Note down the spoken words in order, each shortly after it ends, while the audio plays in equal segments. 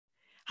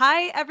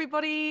Hi,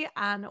 everybody,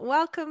 and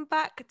welcome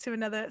back to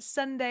another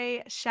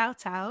Sunday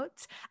shout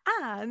out.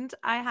 And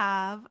I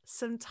have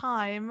some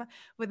time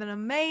with an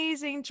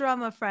amazing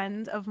drummer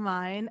friend of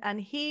mine,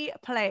 and he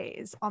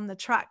plays on the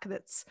track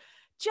that's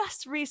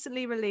just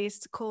recently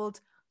released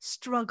called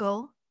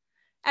Struggle.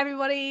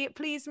 Everybody,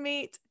 please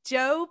meet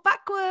Joe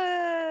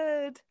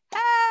Backwood.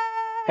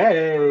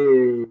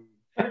 Hey,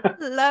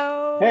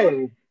 Hello.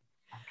 hey,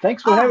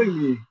 thanks for having Oh,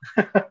 me.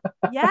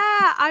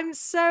 yeah, I'm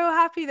so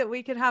happy that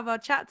we could have our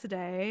chat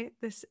today.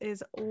 This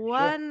is Sure,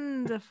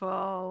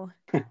 wonderful.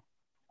 I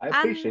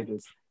appreciate And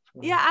it.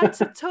 yeah, and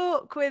to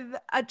talk with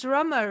a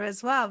drummer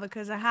as well,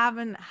 because I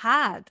haven't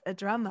had a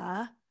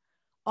drummer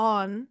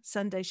on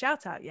Sunday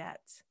Shout Out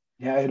yet.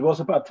 Yeah, it was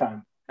about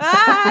time.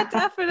 Ah,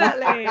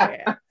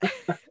 definitely.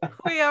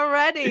 We are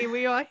ready.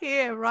 We are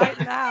here right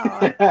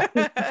now.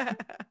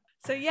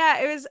 So yeah,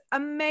 it was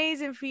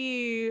amazing for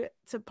you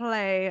to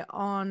play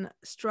on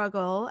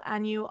Struggle,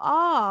 and you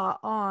are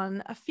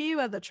on a few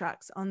other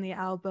tracks on the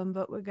album,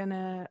 but we're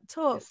gonna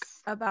talk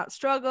Yes. about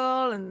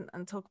Struggle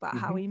and talk about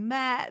how Hmm. we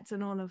met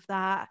and all of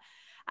that.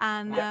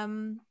 And Yeah.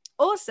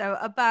 also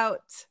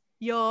about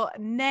your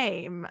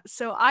name.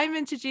 So I'm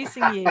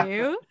introducing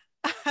you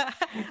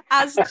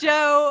as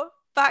Joe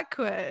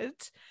Backwood,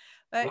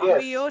 but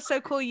we Yes. also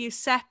call you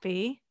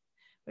Seppi,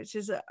 which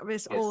is this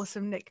Yes.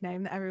 awesome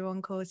nickname that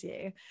everyone calls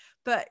you.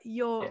 But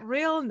your Yeah.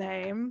 real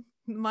name,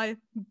 my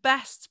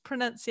best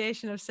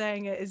pronunciation of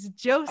saying it is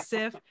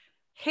Josef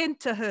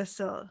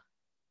Hinterhölzl.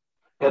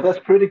 Yeah, that's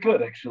pretty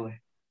good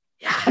actually.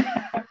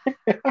 Yeah.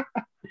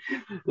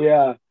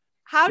 Yeah.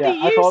 How do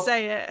Yeah. I you thought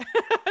say it?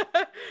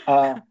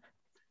 uh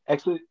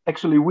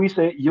actually we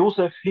say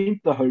Josef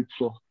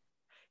Hinterhölzl.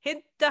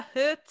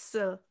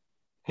 Hinterhölzl.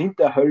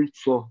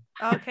 Hinterhölzl.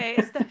 Okay,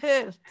 it's the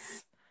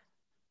Hertz.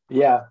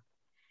 Yeah.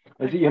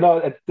 Okay.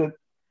 It's the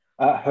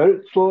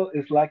Hölzl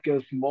is like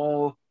a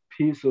small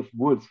piece of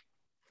wood.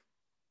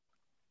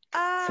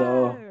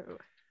 So Oh.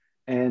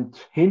 and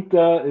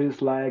hinter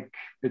is like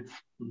it's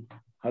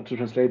hard to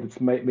translate. It's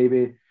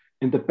maybe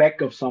in the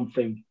back of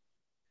something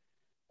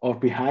or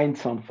behind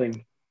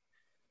something.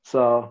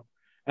 So,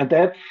 and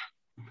that's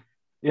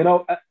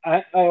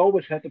I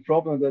always had the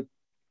problem that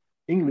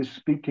English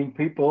speaking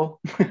people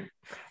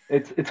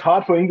it's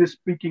hard for English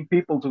speaking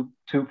people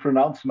to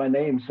pronounce my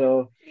name.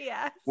 So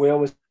Yes. we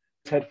always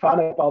had fun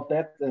about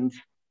that. And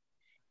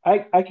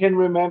I can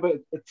remember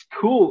it's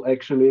cool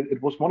actually. It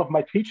was one of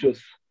my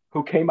teachers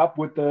who came up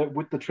with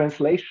the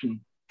translation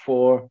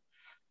for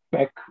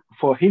back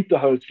for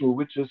Hinterhölzl,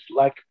 which is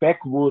like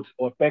backwood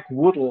or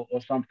backwoodle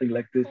or something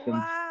like this. And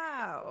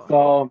Wow.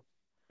 so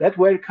that's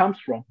where it comes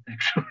from,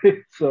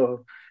 actually.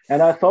 So,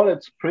 and I thought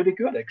it's pretty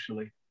good,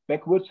 actually.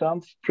 Backwood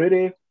sounds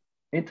pretty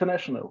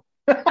international.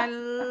 I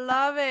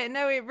love it.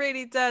 No, it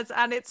really does.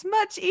 And it's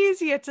much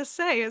easier to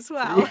say as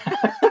well.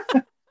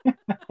 Yeah.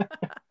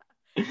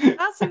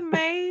 That's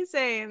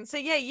amazing. So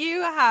yeah,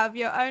 you have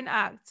your own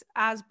act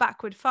as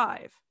Backwood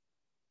 5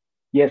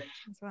 Yes,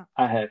 as well.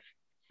 I have.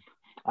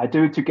 I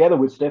do it together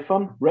with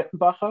Stefan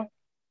Redtenbacher.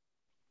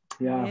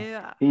 Yeah,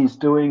 Yeah. he's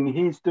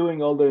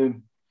doing all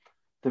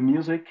the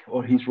music,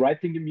 or he's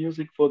writing the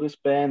music for this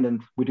band,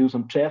 and we do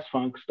some jazz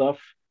funk stuff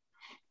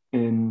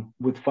in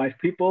with 5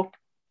 people.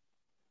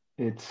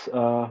 It's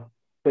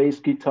bass,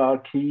 guitar,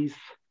 keys,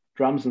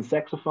 drums, and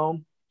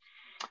saxophone.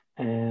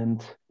 And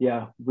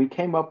yeah, we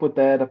came up with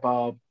that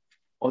about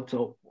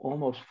also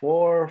almost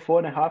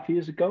 4.5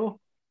 years ago.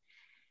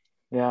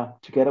 Yeah,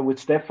 together with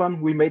Stefan,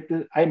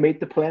 I made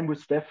the plan with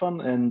Stefan,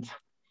 and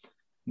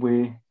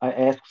I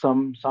asked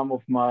some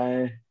of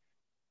my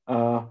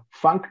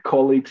funk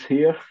colleagues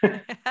here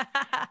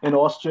in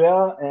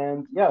Austria,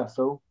 and yeah,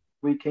 so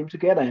we came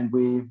together, and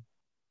we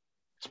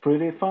it's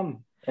pretty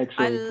fun I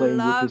actually playing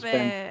with love this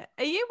band. it.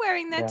 Are you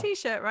wearing their Yeah.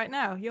 t-shirt right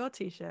now? Your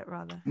t-shirt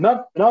rather.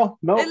 No, no,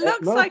 It no,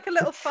 looks no. like a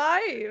little It's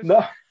 5.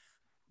 no,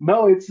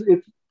 no. It's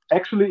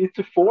actually it's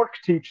a Fork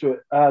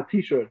t-shirt.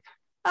 Fork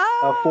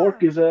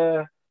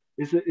Ah,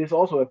 is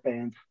also a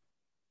band.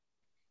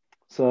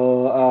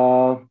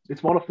 So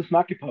it's one of the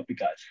Snarky Puppy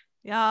guys,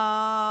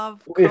 yeah,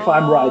 of if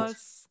I'm right.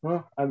 course.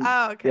 Well, I'm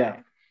Oh, yeah, okay.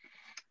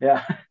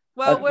 yeah.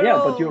 Well, But we're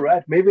yeah, but you're all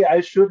right. Maybe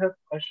I should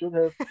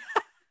have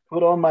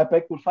put on my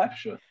Backwood 5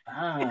 shirt.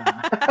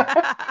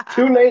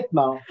 Too late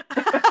now.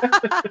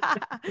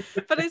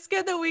 but it's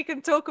good that we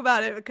can talk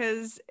about it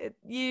because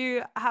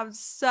you have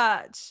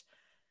such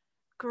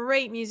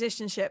great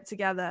musicianship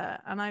together,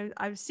 and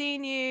I've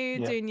seen you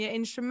Yeah. doing your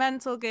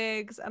instrumental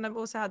gigs, and I've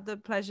also had the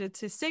pleasure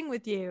to sing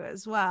with you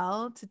as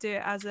well, to do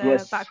it as a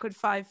Yes. Backwood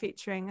 5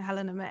 featuring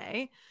Helena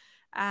May,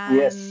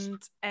 Yes.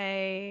 and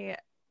a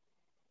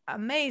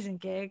amazing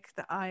gig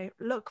that I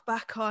look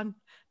back on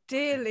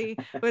dearly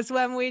was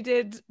when we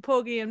did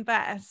Porgy and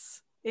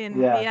Bess in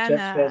Yeah.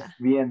 Jazz Fest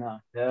Vienna.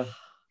 Vienna. Yeah.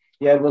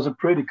 Yeah. It was a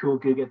pretty cool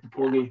gig at the Yeah,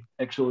 Porgy,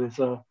 actually.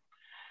 So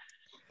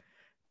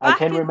I back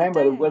can in the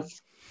remember it day.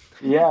 was,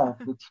 yeah,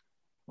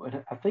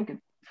 I think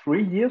it's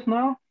 3 years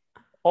now,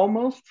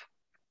 almost.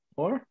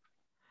 Or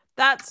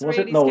That's was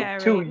it? really No,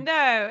 scary.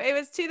 No, it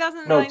was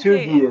no, 2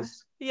 2019.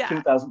 years. Yeah.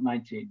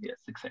 2019. Yes,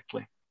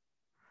 exactly.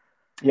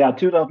 Yeah,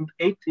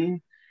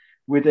 2018,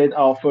 we did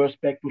our first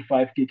Backwood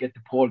 5 gig at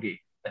the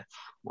Porgy. That's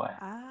why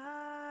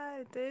Ah,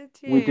 did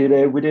we did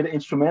a you? we did an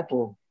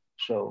instrumental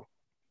show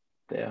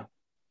there.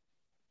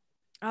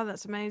 Oh,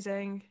 that's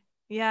amazing.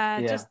 Yeah,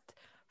 Yeah, just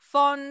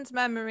fond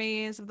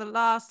memories of the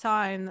last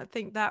time. I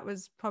think that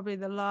was probably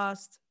the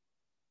last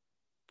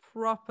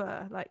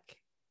proper, like,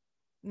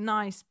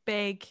 nice,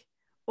 big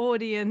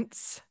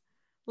audience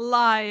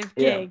live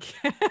yeah, gig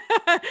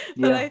that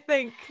yeah, I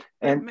think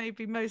that and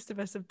maybe most of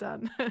us have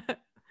done.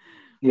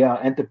 yeah,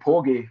 and the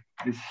Porgy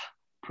is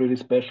pretty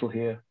special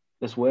here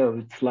as well.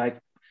 It's like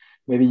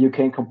maybe you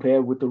can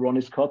compare with the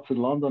Ronnie Scott's in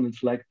London.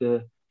 It's like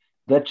the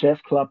that jazz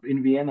club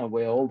in Vienna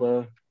where all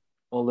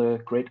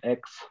the great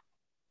acts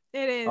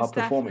It are is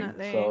performing.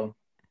 definitely. So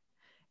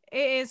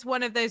It is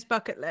one of those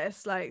bucket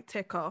lists, like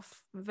tick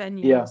off yeah,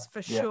 venues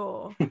for yeah.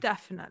 sure.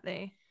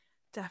 Definitely.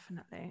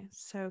 Definitely.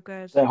 So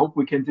good. I hope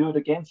we can do it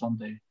again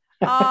someday.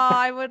 Oh,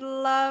 I would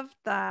love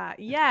that.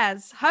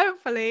 Yes.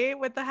 Hopefully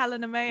with the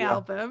Helena May Yeah,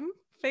 album.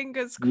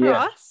 Fingers yeah,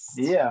 crossed.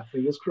 yeah.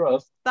 Fingers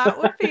crossed. That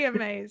would be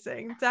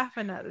amazing.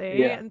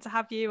 Definitely. Yeah. And to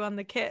have you on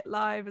the kit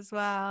live as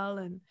well.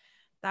 And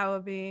that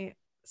would be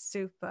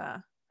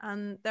super.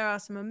 And there are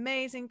some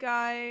amazing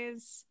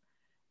guys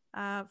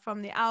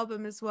from the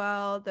album as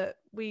well that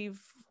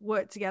we've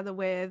worked together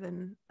with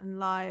and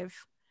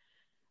live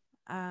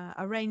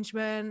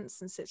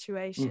arrangements and Hmm.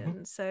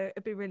 situations. So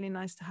it'd be really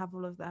nice to have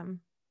all of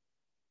them.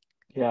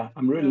 Yeah,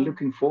 I'm really So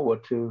looking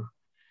forward to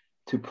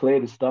play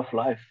the stuff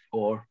live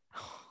or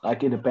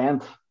like in a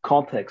band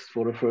context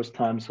for the first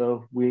time.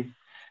 So we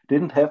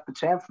didn't have the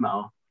chance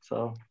now.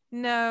 So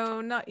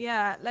no, not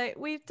yet. Like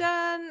we've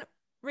done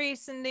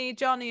recently,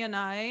 Johnny and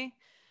I, yeah.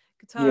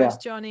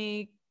 guitarist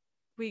Johnny,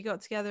 we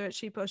got together at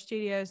Sheepo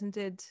Studios and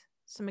did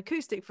some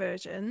acoustic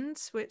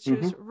versions, which Hmm.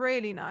 was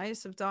really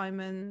nice of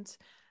Diamond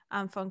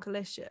and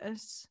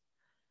Funkalicious.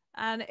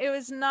 And it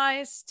was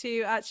nice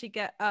to actually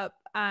get up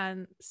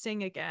and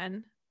sing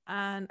again.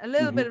 And a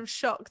little Hmm. bit of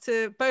shock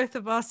to both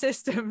of our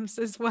systems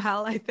as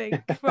well, I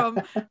think,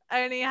 from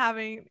only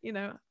having,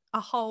 a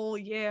whole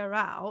year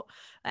out.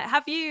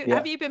 Have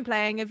Yeah. you been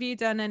playing? Have you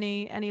done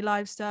any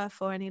live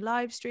stuff or any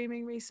live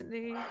streaming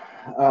recently?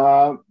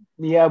 Uh,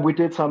 yeah, we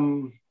did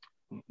some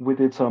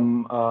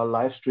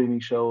live streaming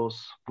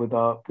shows with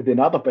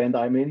another band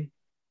I'm in.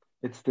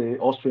 It's the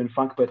Austrian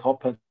funk band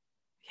Hop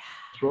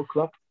Rock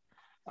Club.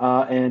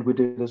 And we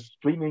did a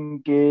streaming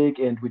gig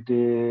and we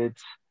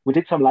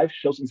did some live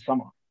shows in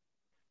summer.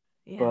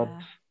 But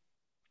Yeah.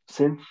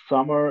 since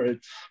summer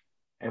it's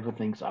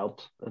everything's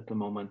out at the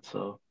moment.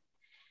 So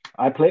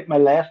I played my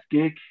last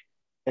gig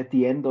at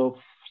the end of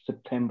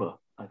September,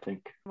 I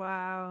think.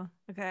 Wow.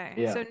 Okay.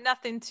 Yeah. So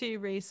nothing too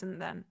recent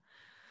then.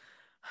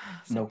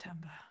 No.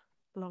 September.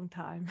 Long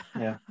time.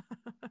 Yeah.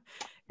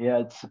 Yeah,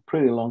 it's a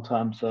pretty long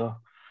time. So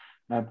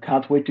I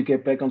can't wait to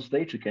get back on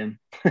stage again.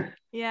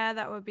 Yeah,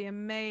 that would be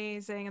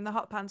amazing. And the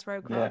Hot Pants Row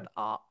Yeah. Club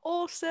are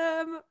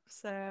awesome.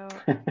 So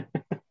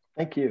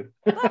Thank you.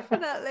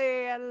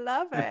 definitely, I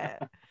love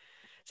it.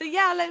 So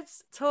yeah,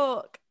 let's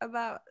talk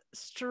about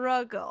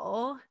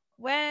struggle.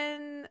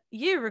 When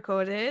you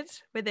recorded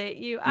with it,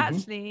 you Hmm.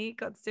 actually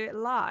got to do it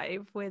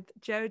live with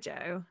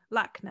Jojo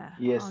Lackner on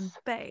Yes.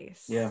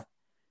 Yeah. bass.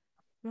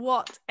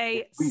 What Yeah,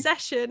 a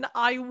session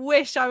I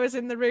wish I was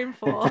in the room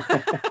for.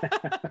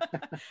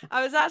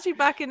 I was actually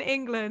back in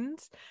England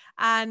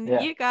and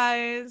yeah. you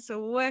guys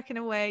were working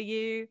away,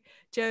 you,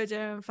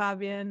 Jojo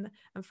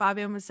and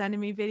Fabian was sending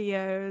me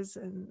videos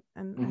and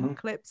Hmm.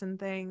 clips and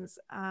things.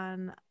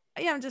 And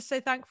yeah, I'm just so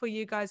thankful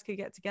you guys could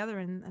get together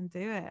and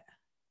do it.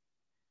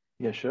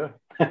 Yeah, sure.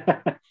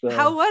 How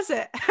So was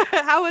it?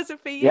 How was it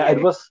for yeah, you?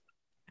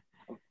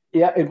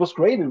 it was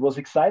great. It was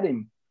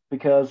exciting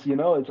because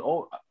it's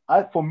all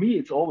for me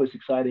it's always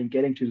exciting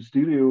getting to the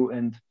studio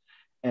and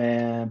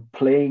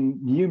playing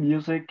new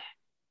music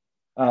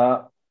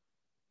uh,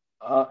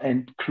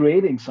 and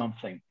creating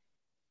something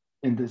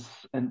in this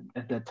and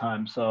at that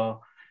time.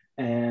 So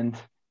and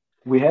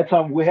we had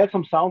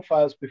some sound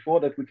files before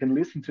that we can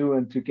listen to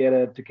and to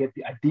get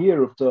the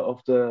idea of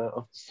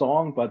the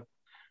song. But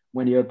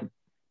when you're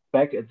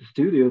back at the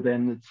studio,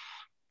 then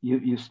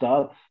you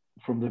start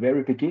from the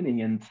very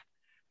beginning and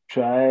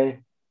try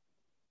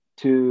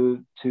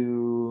to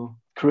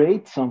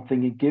create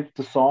something and give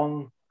the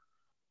song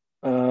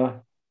uh,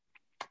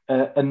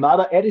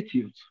 another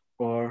attitude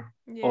or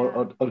or, Yeah.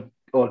 or or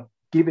or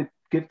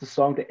give the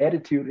song the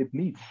attitude it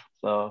needs.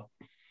 So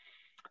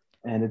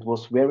and it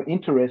was very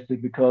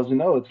interesting because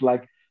it's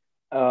like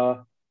uh,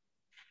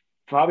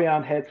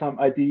 Fabian had some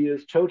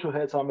ideas, Jojo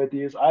had some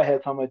ideas, I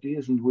had some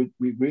ideas, and we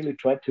really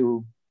tried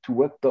to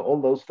work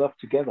all those stuff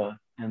together.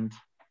 And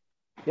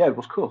yeah, it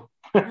was cool.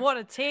 What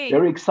a Very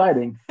team.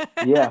 exciting.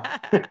 Yeah,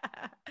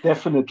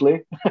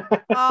 definitely.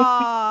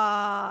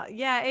 Ah,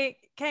 yeah, it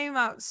came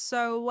out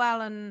so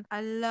well, and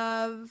I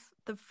love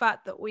the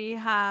fact that we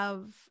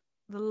have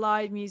the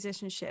live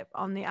musicianship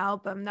on the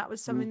album. That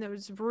was something that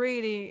was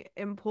really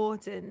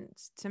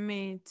important to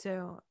me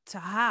to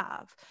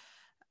have,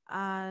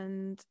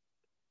 and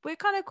we're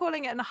kind of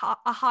calling it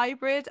a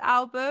hybrid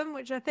album,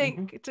 which I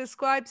think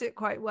describes it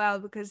quite well,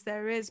 because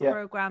there is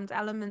programmed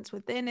elements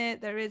within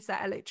it. There is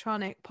that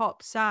electronic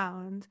pop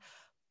sound,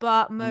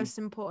 but most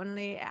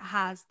importantly, it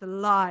has the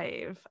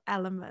live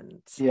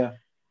element. Yeah.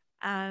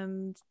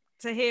 And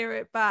to hear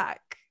it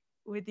back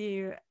with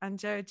you and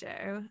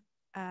Jojo,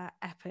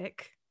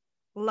 epic.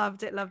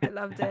 Loved it.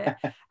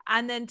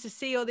 And then to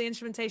see all the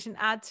instrumentation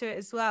add to it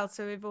as well.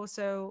 So we've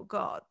also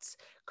got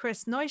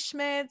Chris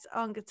Neuschmidt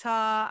on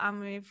guitar, and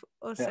we've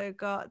also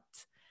got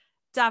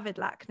David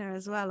Lackner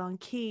as well on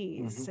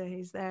keys. So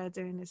he's there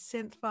doing his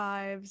synth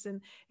vibes, and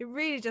it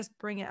really just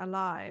bring it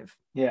alive.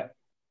 Yeah,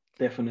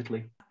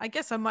 definitely. I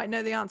guess I might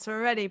know the answer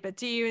already, but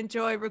do you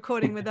enjoy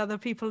recording with other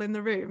people in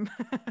the room?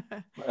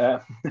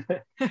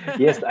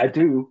 Yes, I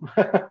do.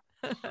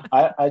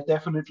 I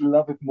definitely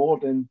love it more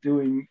than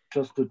doing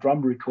just the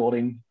drum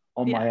recording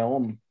on my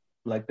own.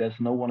 Like there's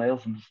no one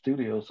else in the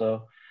studio.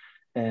 So,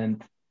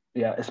 and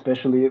yeah,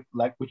 especially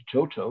like with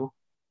Jojo,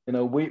 you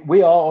know,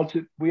 we are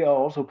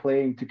also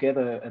playing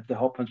together at the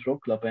Hop and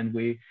Stroke Club, and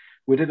we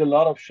did a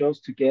lot of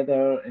shows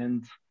together,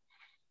 and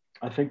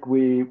I think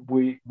we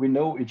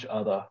know each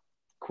other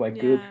quite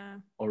good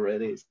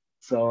already.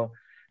 So,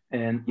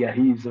 and yeah,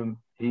 he's a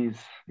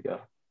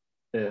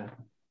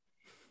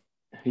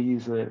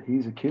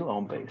killer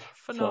on bass.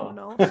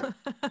 Phenomenal. So,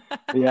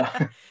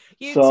 yeah.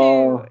 You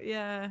too.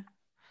 Yeah.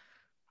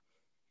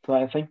 So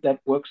I think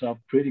that works out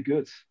pretty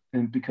good,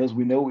 and because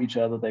we know each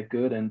other that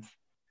good, and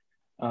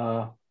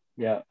I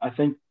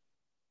think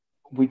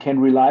we can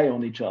rely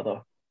on each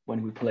other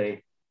when we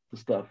play the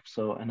stuff.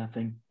 So, and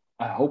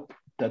I hope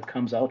that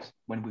comes out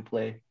when we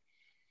play.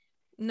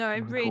 No,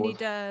 it really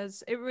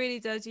does. It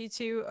really does. You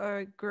two are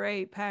a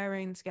great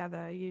pairing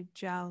together. You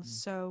gel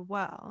so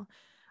well.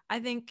 I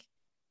think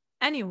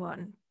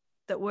anyone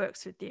that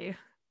works with you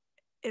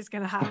is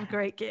going to have a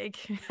great gig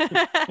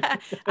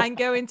and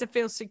going to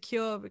feel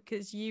secure,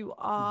 because you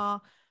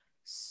are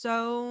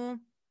so,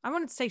 I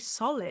want to say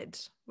solid,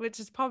 which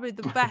is probably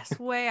the best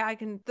way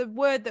the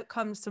word that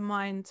comes to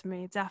mind to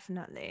me,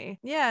 definitely.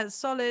 Yeah,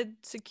 solid,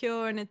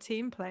 secure, and a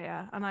team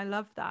player. And I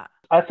love that.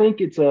 I think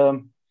it's,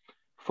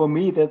 for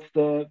me,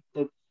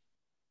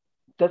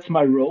 that's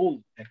my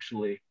role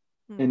actually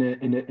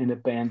in a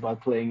band by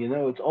playing. You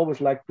know, it's always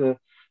like the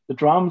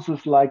drums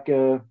is like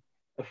a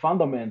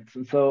fundament,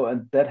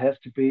 and that has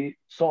to be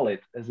solid,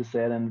 as I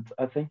said. And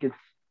I think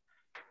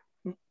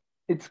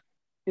it's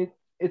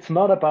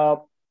not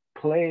about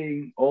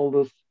playing all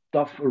the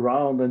stuff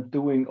around and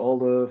doing all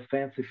the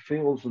fancy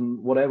fills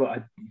and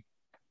whatever.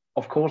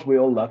 Of course, we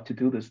all love to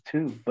do this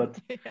too, but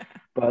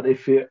but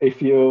if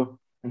you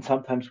and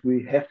sometimes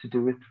we have to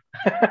do it.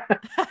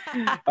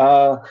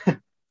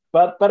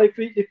 But if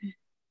you,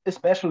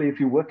 especially if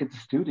you work at the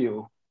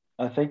studio,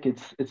 I think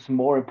it's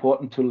more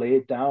important to lay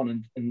it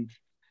down and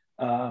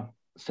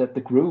set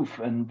the groove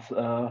and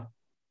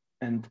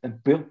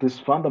build this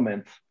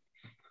fundament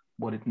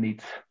what it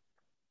needs.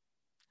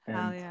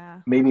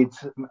 And maybe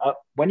it's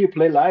when you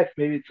play live,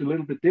 maybe it's a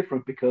little bit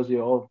different, because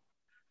you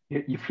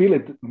feel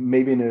it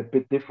maybe in a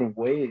bit different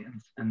way,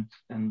 and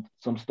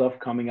some stuff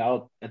coming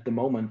out at the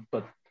moment.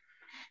 But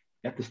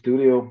at the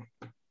studio,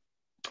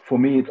 for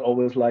me, it's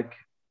always like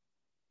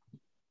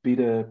be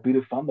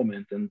the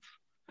fundament and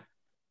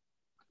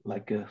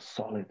like a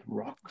solid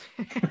rock.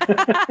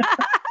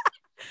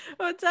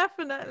 Well,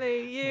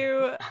 definitely.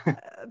 You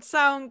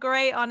sound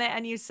great on it,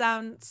 and you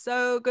sound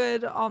so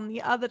good on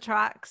the other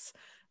tracks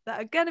that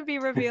are going to be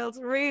revealed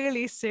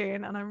really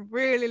soon. And I'm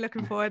really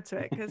looking forward to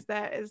it, because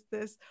there is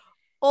this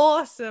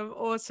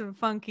awesome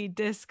funky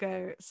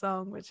disco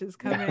song which is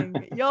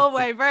coming your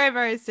way very,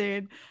 very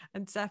soon,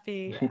 and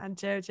Seppi and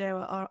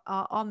Jojo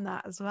are on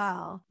that as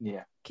well.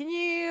 Can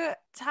you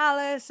tell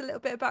us a little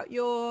bit about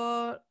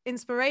your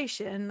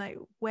inspiration, like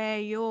where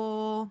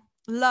your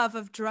love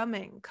of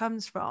drumming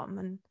comes from,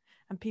 and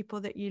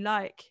people that you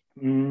like?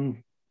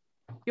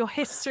 Your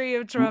history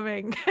of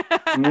drumming.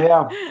 You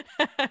know,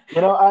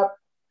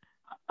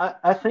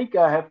 I think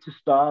I have to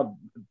start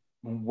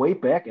way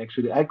back.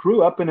 Actually, I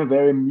grew up in a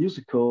very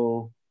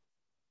musical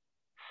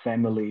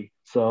family,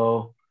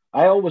 so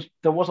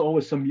there was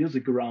always some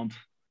music around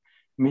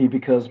me,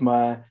 because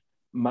my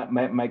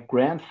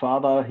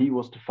grandfather, he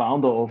was the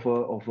founder of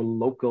a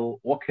local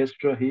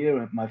orchestra here,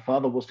 and my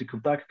father was the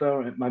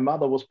conductor, and my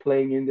mother was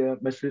playing in there,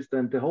 my sister,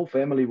 and the whole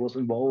family was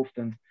involved.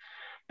 And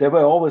they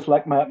were always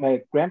like,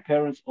 my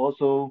grandparents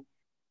also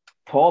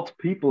taught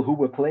people who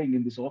were playing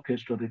in this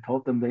orchestra. They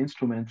taught them the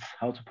instruments,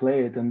 how to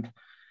play it, and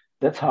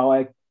that's how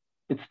it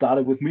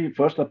started with me.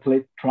 First, I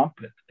played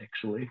trumpet,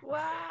 actually.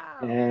 Wow.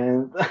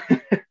 And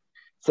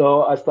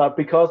so I started,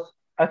 because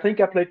I think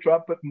I played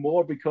trumpet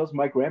more because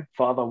my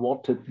grandfather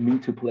wanted me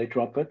to play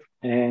trumpet.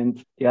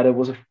 And yeah, there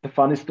was a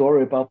funny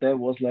story about that.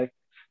 Was like,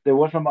 there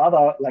were some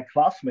other like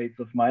classmates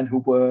of mine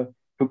who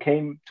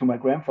came to my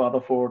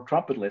grandfather for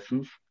trumpet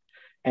lessons.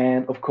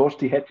 And of course,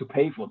 they had to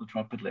pay for the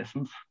trumpet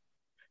lessons.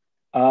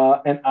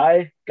 And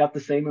I got the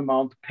same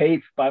amount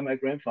paid by my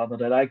grandfather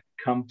that I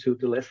come to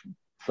the lesson.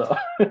 So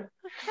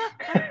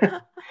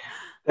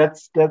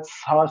that's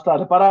how I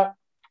started. But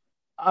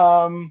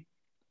um,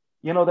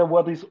 there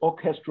were these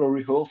orchestra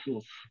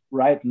rehearsals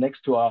right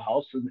next to our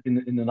house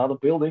in another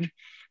building.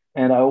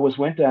 And I always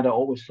went there and I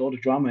always saw the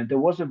drummer. And there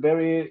was a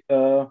very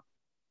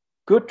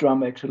good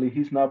drummer, actually.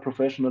 He's now a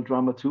professional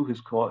drummer too.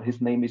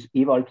 His name is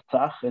Ewald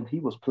Zach, and he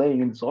was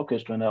playing in this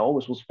orchestra. And I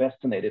always was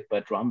fascinated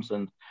by drums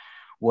and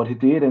what he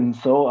did. And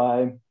so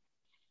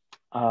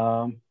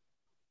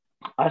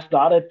I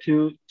started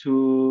to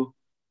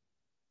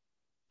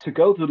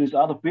go to this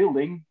other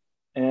building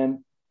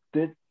and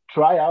did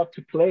try out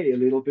to play a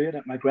little bit.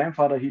 And my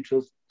grandfather, he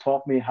just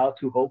taught me how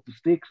to hold the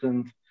sticks,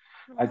 and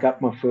I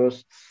got my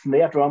first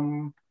snare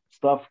drum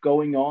stuff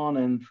going on,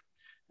 and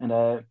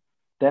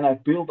then I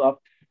built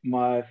up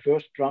my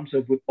first drum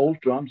set with old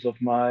drums of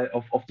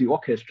the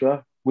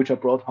orchestra, which I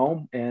brought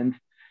home. And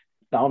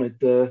down at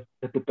the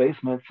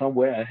basement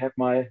somewhere, I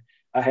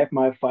had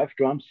my 5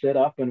 drums set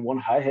up and one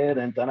hi-hat,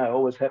 and then I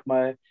always had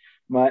my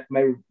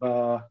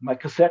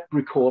cassette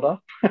recorder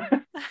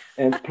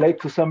and played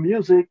to some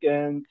music.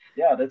 And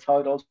yeah, that's how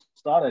it all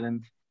started.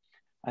 And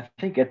I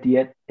think at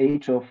the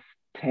age of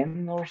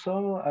 10 or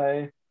so,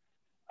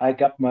 I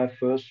got my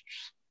first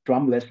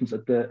drum lessons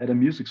at a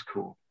music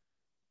school.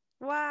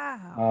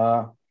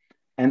 Wow.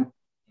 And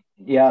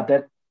yeah,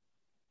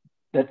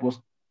 that was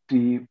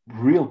the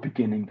real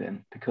beginning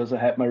then, because I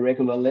had my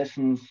regular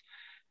lessons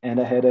and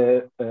I had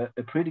a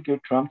pretty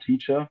good drum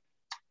teacher.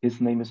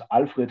 His name is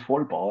Alfred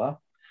Vollbauer,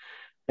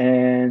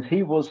 and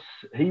he was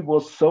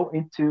so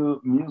into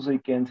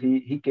music, and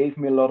he gave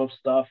me a lot of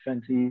stuff,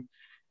 and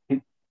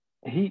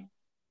he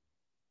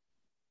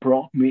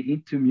brought me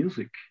into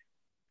music.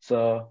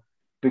 So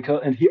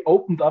and he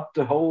opened up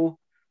the whole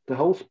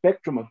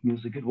spectrum of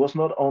music. It was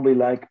not only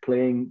like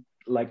playing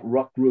like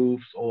rock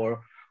grooves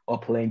or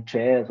playing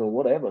jazz or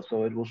whatever.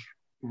 So it was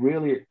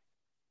really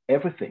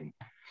everything.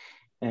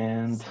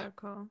 And so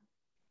cool.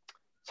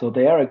 So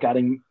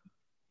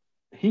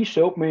he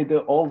showed me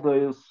all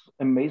those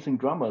amazing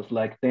drummers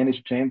like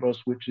Dennis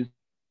Chambers, which is,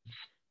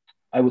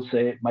 I would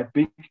say, my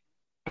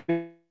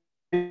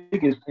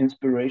biggest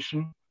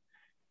inspiration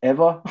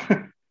ever.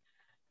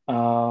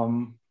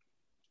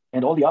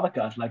 And all the other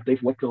guys like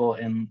Dave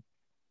Weckl and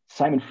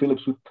Simon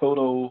Phillips with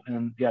Toto,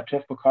 and yeah,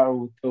 Jeff Porcaro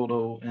with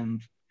Toto,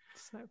 and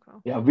so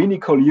cool. Yeah, Vinnie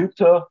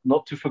Colaiuta,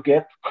 not to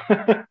forget,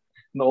 an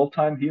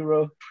all-time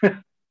hero.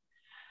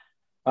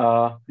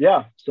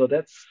 Yeah, so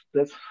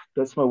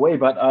that's my way.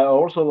 But I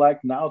also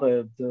like now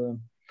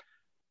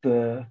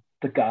the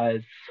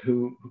guys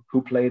who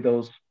play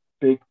those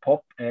big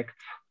pop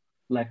acts,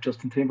 like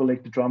Justin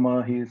Timberlake, the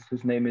drummer.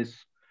 His name is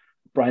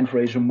Brian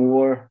Fraser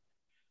Moore,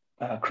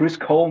 Chris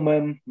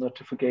Coleman, not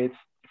to forget.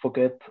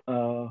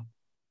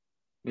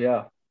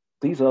 Yeah,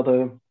 these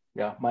are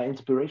my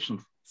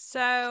inspirations.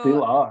 So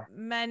Still are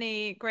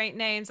many great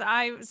names.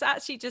 I was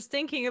actually just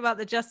thinking about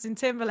the Justin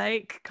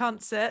Timberlake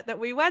concert that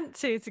we went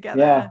to together.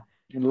 Yeah,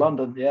 in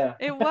London. Yeah,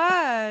 it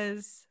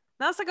was.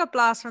 That's like a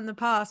blast from the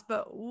past,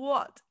 but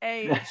what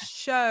a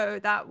show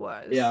that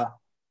was. Yeah,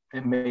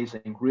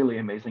 amazing, really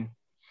amazing.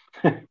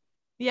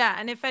 Yeah,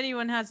 and if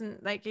anyone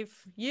hasn't, like,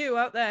 if you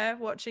out there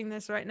watching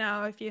this right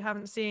now, if you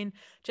haven't seen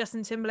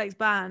Justin Timberlake's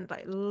band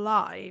like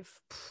live,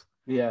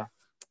 yeah,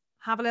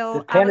 have a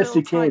little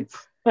Tennessee Kids.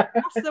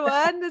 That's the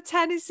one, the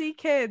Tennessee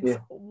Kids. Yeah.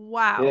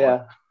 Wow.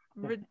 Yeah.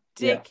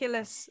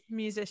 Ridiculous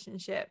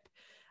musicianship.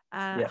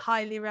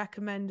 Highly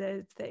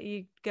recommended that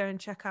you go and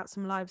check out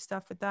some live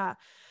stuff with that.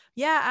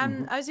 Yeah,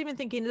 and I was even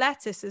thinking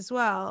Lettuce as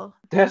well.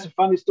 There's a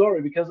funny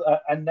story because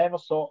I never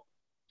saw,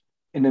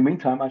 in the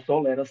meantime, I saw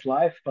Lettuce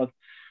live, but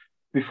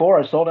before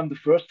I saw them the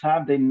first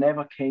time, they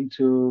never came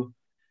to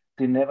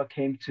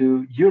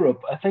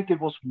Europe. I think it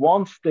was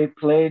once they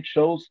played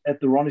shows at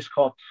the Ronnie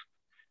Scott,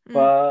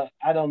 but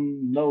I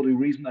don't know the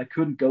reason. I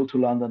couldn't go to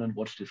London and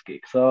watch this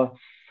gig. So,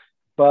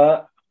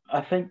 but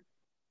I think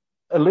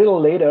a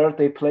little later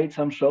they played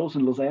some shows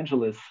in Los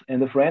Angeles,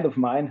 and a friend of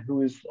mine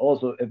who is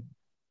also a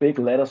big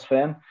Lettuce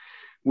fan,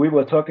 we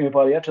were talking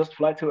about just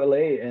fly to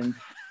LA, and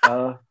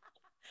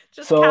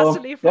just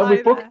casually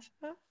fly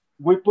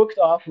we booked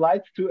our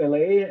flights to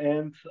LA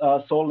and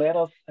saw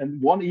Lettuce,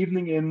 and one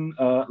evening in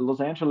Los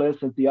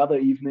Angeles and the other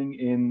evening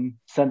in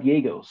San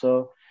Diego.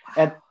 So,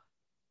 and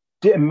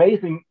the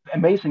amazing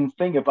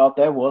thing about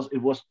that was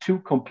it was 2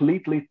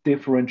 completely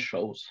different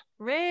shows.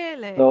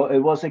 Really? So it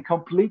was a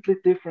completely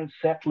different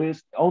set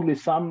list. Only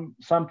some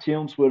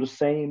tunes were the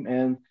same,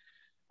 and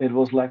it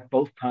was like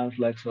both times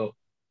like, so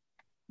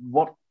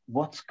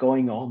what's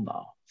going on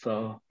now?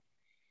 So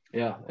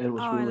yeah, it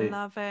was really. I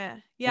love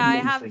it. Yeah,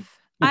 amazing.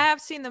 I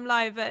have seen them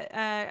live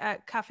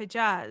at Cafe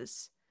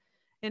Jazz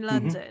in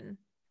London,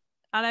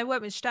 and I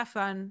went with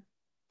Stefan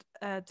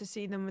to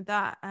see them with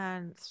that,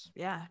 and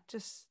yeah,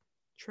 just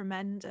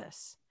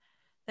tremendous.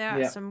 There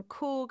are some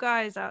cool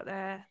guys out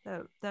there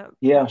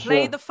that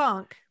play the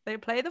funk. They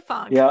play the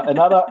funk. Yeah,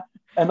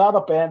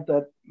 another band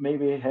that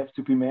maybe have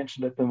to be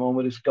mentioned at the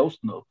moment is Ghost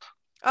Note.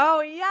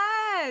 Oh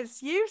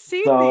yes, you've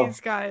seen these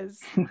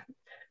guys.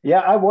 Yeah,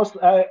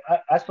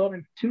 I saw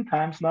them 2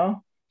 times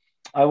now.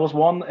 I was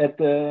one at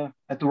the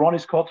Ronnie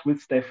Scott's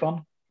with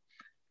Stefan.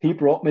 He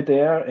brought me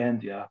there,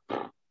 and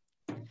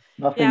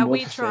Nothing Yeah, more we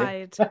to say.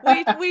 tried.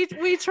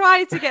 We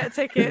tried to get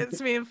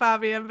tickets, me and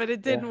Fabian, but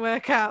it didn't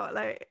work out.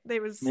 Like they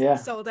was Yeah.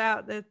 sold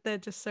out. They're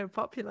just so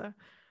popular.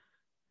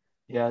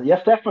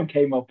 Yeah. Stefan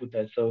came up with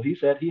that. So he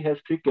said he has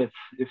tickets.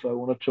 If I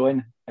want to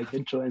join, I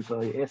can join.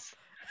 So yes,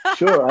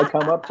 sure, I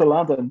come up to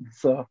London.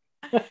 So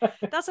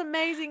That's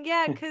amazing.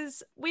 Yeah,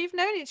 because we've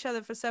known each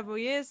other for several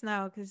years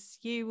now. Because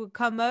you would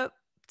come up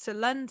to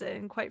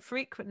London quite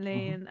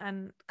frequently hmm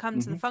and come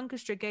to the hmm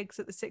Funkestra gigs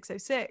at the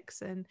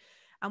 606, and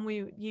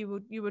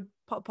you would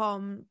pop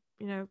on,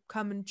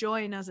 come and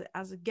join as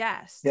a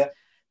guest yeah,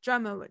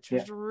 drummer, which yeah,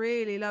 was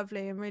really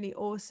lovely and really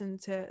awesome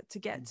to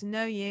get to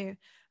know you.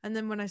 And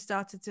then when I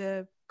started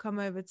to come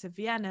over to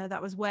Vienna,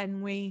 that was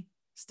when we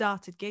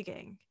started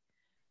gigging,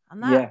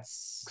 and yeah,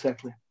 that's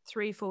exactly.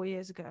 3-4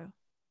 years ago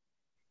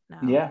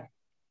now. Yeah,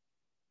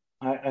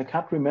 I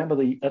can't remember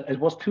it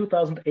was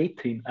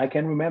 2018. I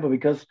can remember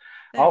because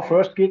There our we go.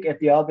 first gig at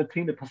the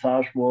Albertina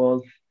Passage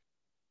was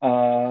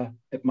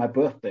at my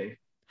birthday.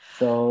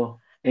 So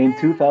in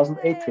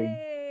 2018.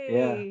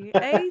 Yeah, Hey,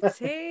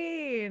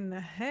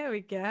 18. Here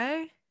we go.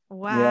 yeah.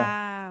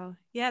 Wow.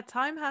 Yeah,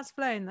 time has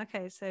flown.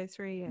 Okay, so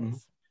 3 Mhm.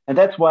 years. And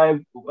that's why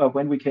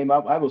when we came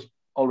up, I was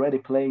already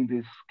playing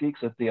these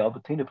gigs at the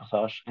Albertina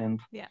Passage, and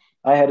Yeah.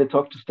 I had to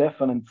talk to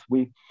Stefan, and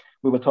we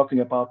were talking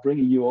about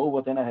bringing you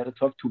over. Then I had to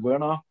talk to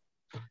Wollner,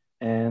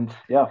 and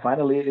yeah,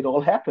 finally it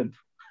all happened.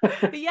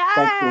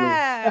 Thankfully.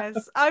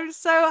 Yes, I'm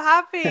so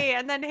happy.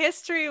 And then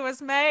history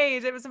was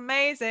made. It was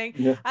amazing.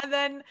 Yeah, And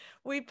then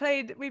we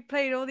played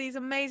all these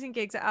amazing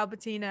gigs at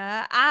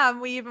Albertina,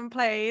 and we even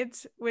played,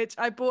 which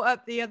I brought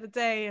up the other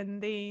day in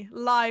the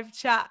live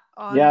chat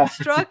on yeah,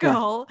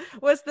 Struggle,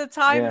 was the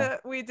time yeah.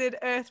 that we did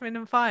Earth, Wind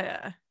and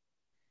Fire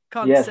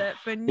Yes, concert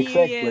for New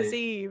Year's exactly.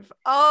 Eve.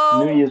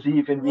 New Oh, Year's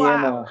Eve in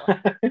Vienna. wow.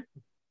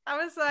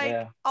 I was like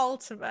Yeah,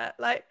 ultimate.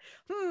 Like,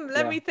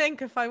 let yeah, me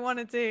think if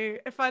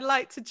I'd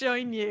like to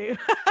join you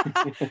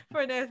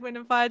for an Earth, Wind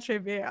and Fire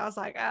tribute. I was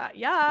like, yeah.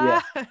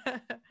 yeah,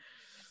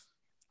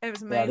 It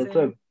was yeah. That's a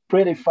amazing.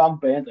 pretty fun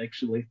band,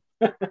 actually.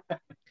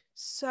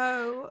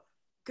 So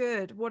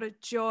good. What a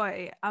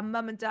joy. Our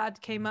mum and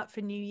dad came up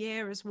for New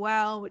Year as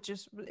well,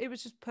 it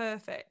was just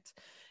perfect.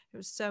 It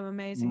was so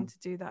amazing Mm. to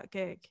do that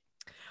gig.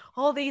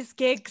 All these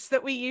gigs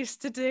that we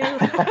used to do.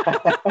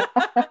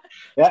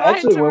 Yeah, Trying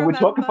actually, to when we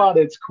talk remember. about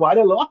it, it's quite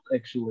a lot,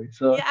 actually.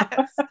 So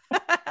Yes.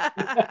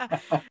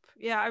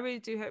 Yeah, I really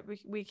do hope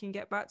we can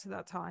get back to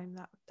that time.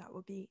 That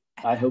would be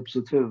I epic. hope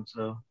so too.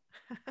 So,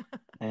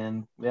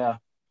 and yeah,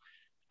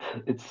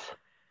 it's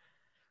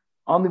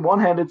on the one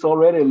hand, it's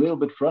already a little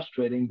bit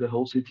frustrating, the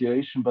whole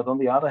situation, but on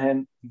the other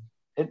hand,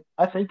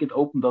 I think it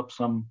opened up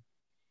some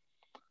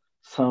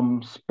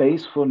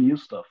space for new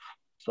stuff.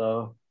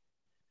 So,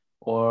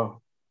 or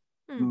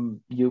Hmm.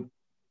 you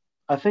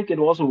I think it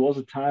also was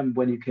a time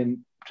when you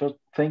can just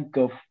think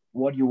of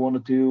what you want to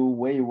do,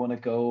 where you want to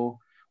go,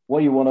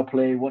 what you want to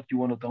play, what you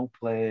want to don't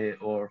play,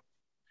 or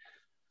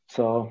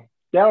so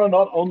there are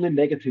not only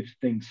negative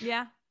things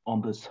Yeah.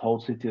 on this whole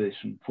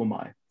situation for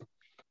my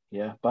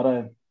yeah,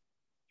 but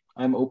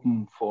I'm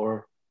open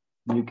for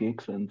new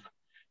gigs and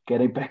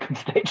getting back on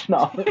stage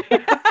now.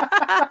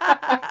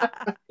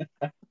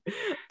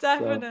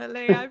 So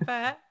Definitely, I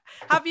bet.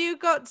 Have you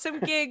got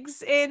some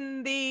gigs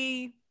in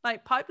the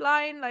like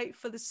pipeline, like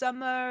for the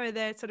summer? Are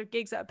there sort of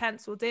gigs that are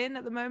penciled in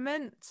at the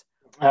moment?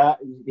 uh,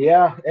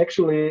 yeah,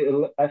 actually,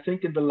 I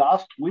think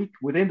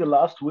within the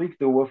last week,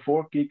 there were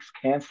 4 gigs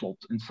canceled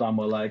in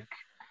summer, like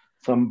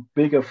some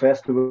bigger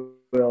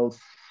festivals,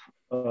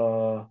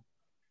 uh,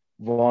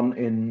 one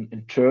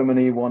in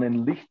Germany, one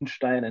in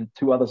Liechtenstein, and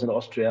 2 others in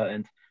Austria,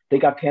 and they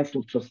got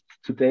canceled just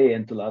today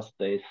and the last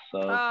days. So,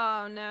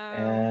 Oh no.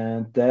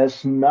 and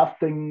there's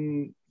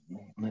nothing.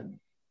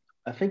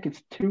 I think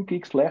it's 2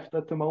 gigs left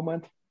at the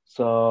moment.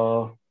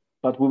 So,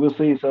 but we will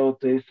see. So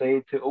they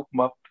say to open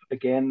up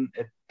again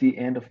at the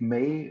end of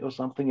May or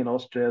something in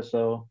Austria.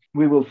 So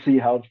we will see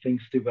how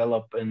things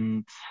develop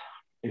and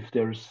if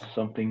there's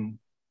something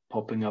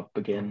popping up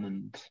again.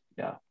 And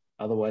yeah,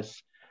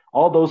 otherwise,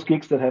 all those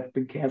gigs that have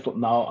been canceled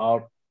now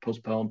are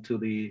postponed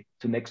to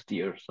next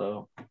year.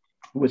 So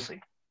we'll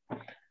see.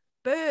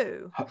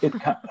 Boo.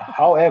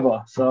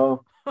 However,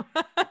 so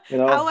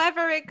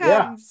However it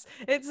yeah, comes.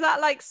 It's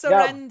that like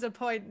yeah, surrender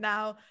point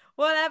now.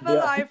 Whatever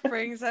yeah. life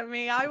brings at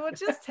me, I will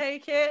just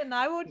take it and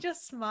I will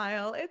just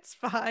smile. It's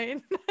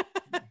fine.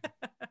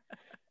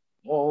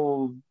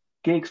 All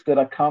gigs that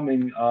are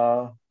coming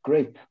are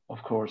great,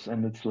 of course,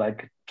 and it's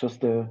like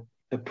just a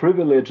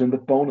privilege and a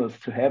bonus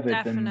to have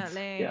it. And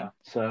yeah, Definitely.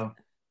 so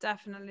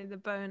Definitely the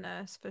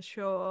bonus for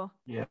sure.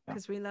 yeah,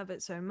 Because we love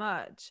it so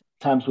much.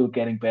 times will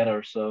getting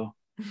better. So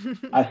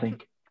I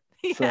think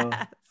so.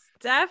 Yes,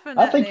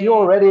 I think definitely. you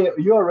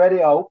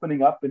already are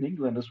opening up in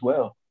England as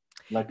well.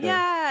 Like I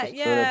Yeah,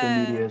 just heard at the yeah.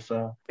 media.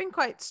 So Been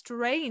quite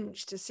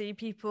strange to see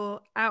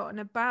people out and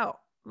about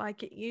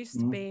like it used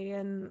to mm, be.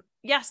 And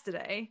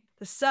yesterday,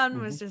 the sun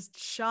was hmm just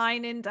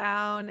shining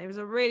down. It was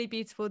a really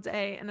beautiful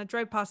day, and I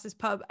drove past this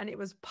pub, and it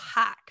was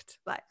packed,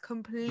 like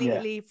yeah,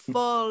 completely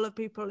full of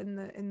people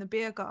in the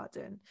beer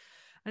garden.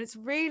 And it's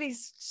really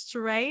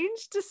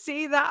strange to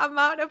see that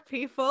amount of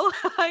people.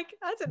 Like,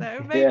 I don't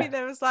know, maybe Yeah,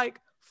 there was like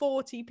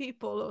 40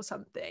 people or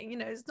something.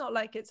 It's not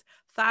like it's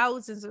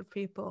thousands of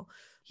people.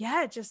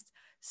 Yeah, just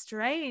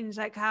strange,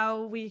 like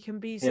how we can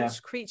be yeah,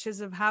 such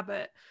creatures of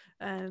habit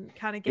and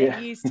kind of get yeah,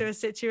 used to a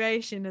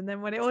situation, and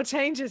then when it all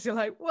changes, you're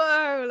like,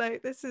 whoa,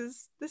 like this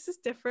is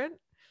different.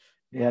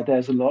 yeah.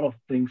 There's a lot of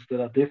things that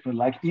are different,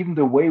 like even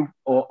the way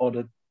or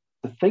the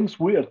things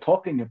we are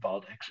talking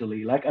about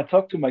actually. Like I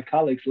talk to my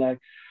colleagues, like,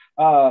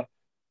 uh,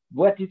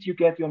 where did you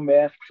get your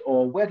masks,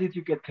 or where did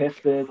you get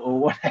tested, or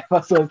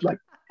whatever. So it's like,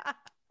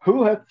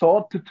 who had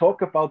thought to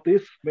talk about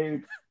this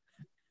maybe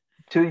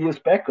 2 years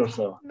back or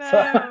so? So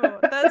No,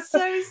 that's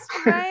so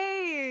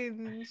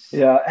strange.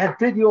 yeah, and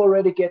did you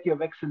already get your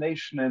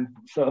vaccination? And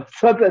so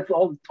that's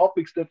all the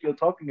topics that you're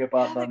talking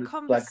about. Yeah, the And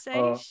it's like,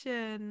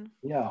 conversation.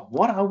 yeah,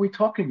 what are we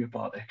talking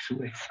about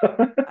actually?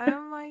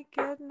 Oh my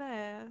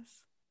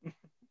goodness.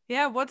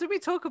 Yeah, what did we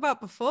talk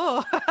about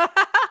before?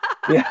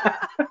 Yeah,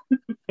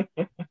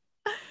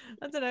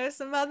 I don't know,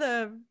 some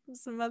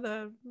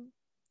other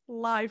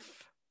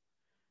life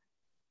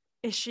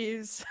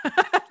issues.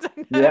 I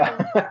don't yeah.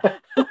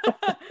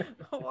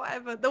 know.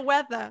 Whatever. The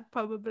weather,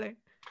 probably.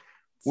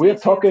 It's We're usually a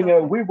talking.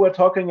 topic. We were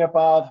talking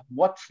about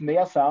what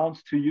snare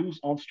sounds to use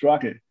on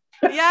struggle,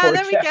 Yeah, for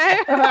there we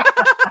example. go.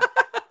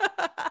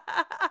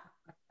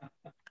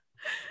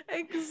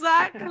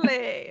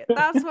 Exactly.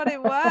 That's what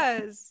it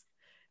was.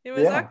 It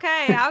was Yeah.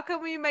 okay. How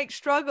can we make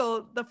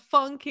struggle the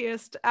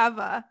funkiest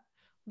ever?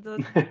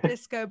 The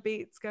disco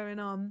beats going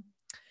on.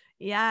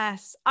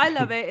 Yes, I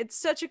love it. It's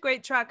such a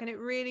great track, and it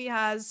really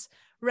has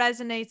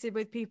resonated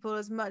with people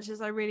as much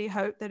as I really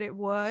hoped that it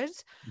would.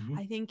 Mhm.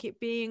 I think it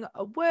being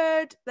a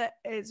word that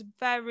is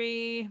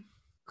very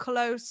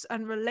close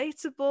and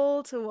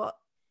relatable to what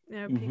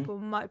Mhm. people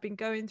might have been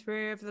going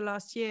through over the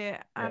last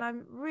year, Yeah. and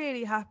I'm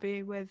really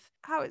happy with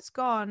how it's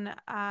gone.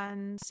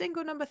 And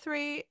single number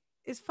 3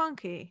 is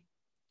funky.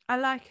 I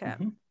like it.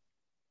 Mhm.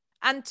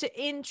 And to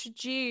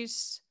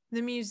introduce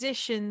the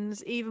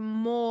musicians even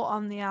more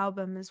on the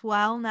album as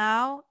well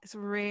now, it's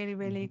really,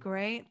 really Mhm.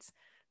 great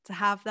to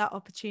have that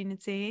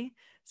opportunity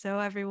so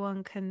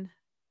everyone can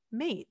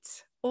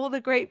meet all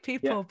the great Yeah.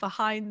 people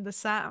behind the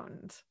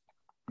sound.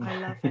 I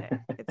love it.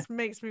 It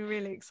makes me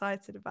really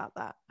excited about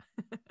that.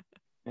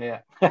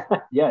 Yeah.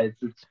 Yeah.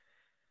 It's a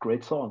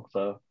great song.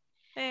 So,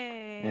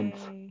 and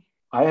Hey,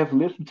 I have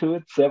listened to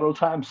it several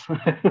times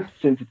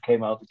since it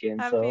came out again.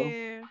 have So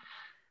you?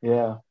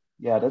 yeah,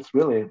 yeah. That's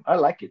really, I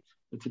like it.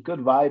 It's a good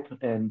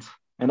vibe, and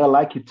I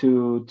like it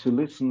to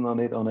listen on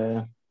it on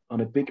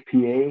a big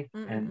PA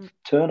and Mm-mm-mm.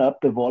 turn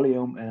up the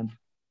volume, and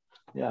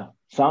yeah,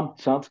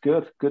 sounds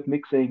good. Good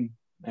mixing,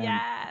 and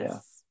yeah,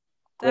 Yes,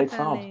 great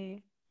sound.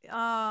 definitely.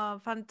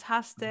 Oh,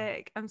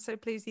 fantastic. I'm so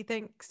pleased you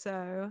think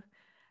so.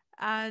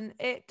 And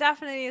it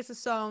definitely is a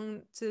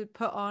song to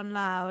put on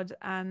loud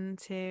and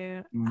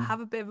to Mm, have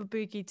a bit of a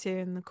boogie to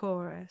in the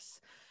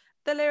chorus.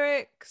 The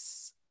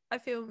lyrics, I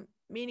feel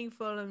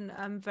meaningful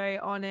and very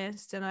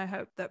honest, and I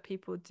hope that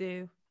people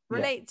do yeah.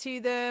 relate to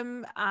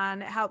them,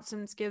 and it helps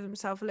them to give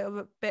themselves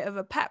a bit of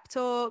a pep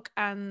talk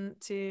and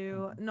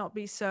to Mhm. not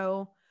be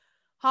so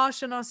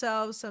harsh on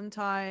ourselves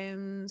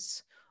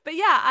sometimes. But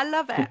yeah, I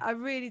love it. I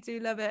really do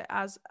love it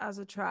as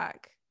a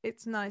track.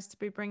 It's nice to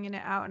be bringing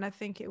it out, and I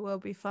think it will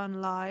be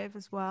fun live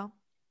as well.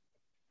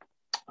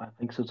 I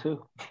think so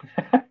too.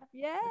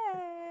 Yay!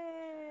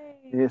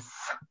 Yes.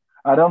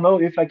 I don't know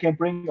if I can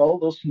bring all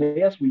those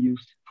snares we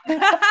used.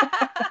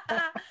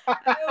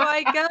 Oh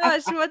my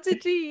gosh, what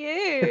did you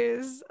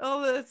use?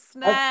 All the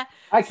I,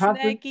 I can't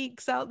snare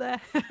geeks out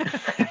there.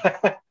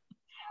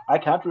 I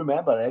can't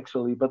remember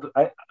actually, but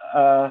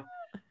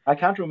I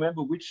can't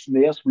remember which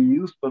snares we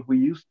used, but we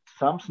used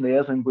some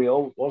snares, and we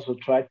also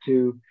tried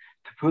to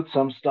put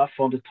some stuff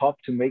on the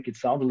top to make it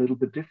sound a little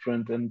bit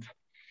different. And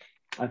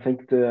I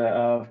think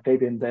the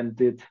Fabian then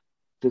did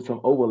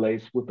some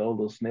overlays with all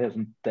those snares,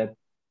 and that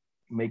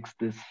makes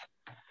this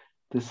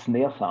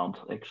snare sound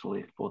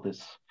actually for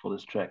this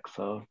track.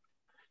 So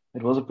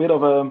it was a bit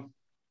of a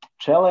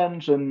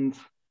challenge and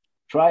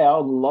try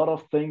out a lot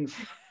of things,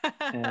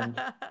 and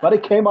but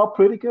it came out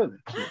pretty good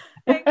actually.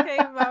 It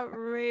came out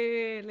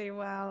really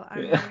well.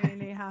 I'm Yeah.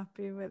 really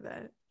happy with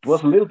it. It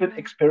was a So little bit nice.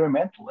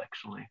 experimental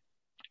actually,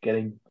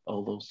 getting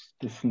all those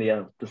the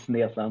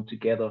snare sound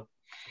together.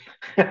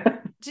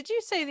 Did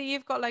you say that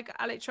you've got like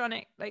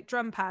electronic like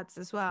drum pads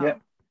as Yeah, well?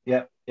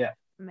 yeah, yeah,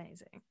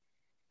 Amazing.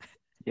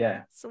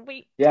 yeah,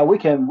 Sweet. yeah. We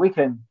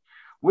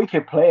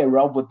can play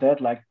around with that,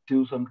 like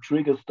do some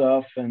trigger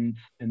stuff and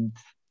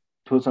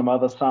put some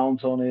other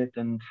sounds on it,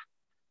 and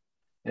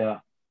yeah.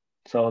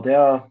 So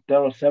there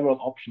are several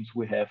options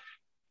we have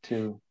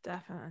to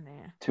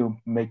Definitely. to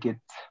make it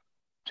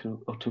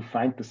to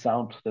find the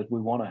sound that we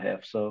want to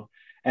have. So,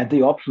 and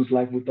the options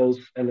like with those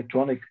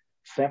electronic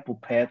sample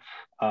pads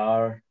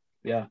are,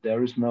 yeah,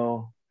 there is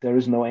no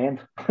end.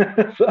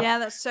 So, Yeah,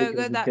 that's so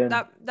because good. you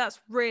can, That's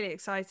really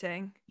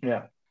exciting.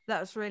 yeah.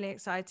 That's really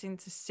exciting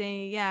to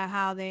see. Yeah,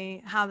 how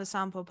the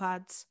sample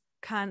pads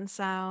can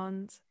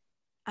sound.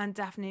 And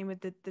definitely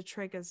with the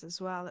triggers as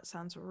well. That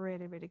sounds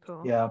really, really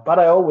cool. Yeah, but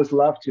I always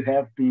love to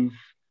have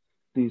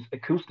these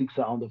acoustic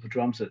sound of a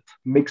drum set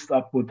mixed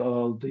up with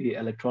all the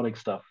electronic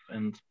stuff.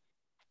 And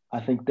I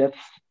think that's,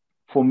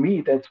 for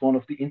me, that's one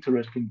of the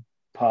interesting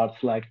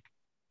parts, like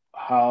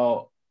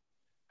how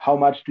how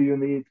much do you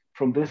need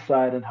from this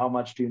side and how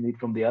much do you need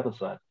from the other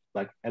side,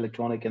 like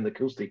electronic and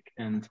acoustic.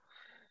 And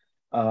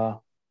uh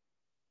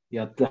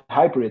yeah, the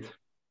hybrid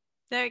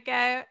There we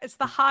go. It's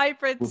the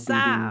hybrid would be the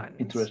sound.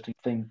 interesting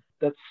thing.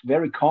 That's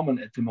very common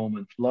at the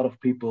moment. A lot of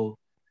people,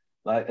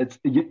 like, it's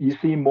you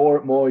see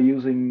more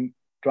using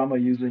drummer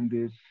using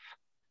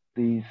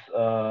these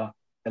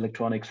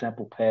electronic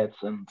sample pads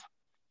and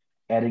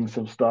adding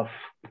some stuff,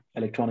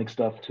 electronic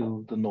stuff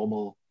to the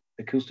normal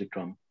acoustic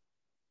drums.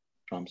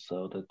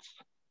 So that's,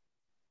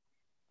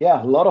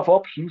 yeah, a lot of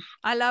options.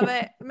 I love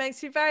it.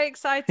 Makes me very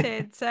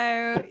excited.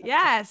 So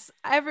yes,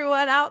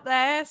 everyone out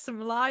there,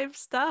 some live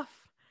stuff.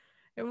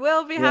 It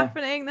will be Yeah.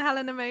 happening, the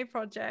Helena May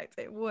project.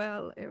 It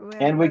will.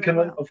 And we can,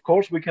 Will. of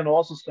course, we can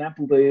also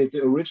sample the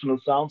original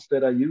sounds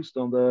that are used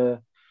on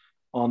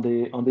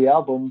the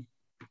album.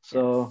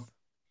 So Yes.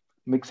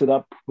 mix it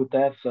up with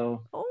that, so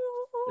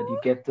that you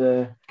Oh, get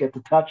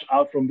the touch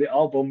out from the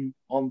album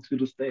onto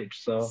the stage.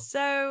 So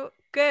so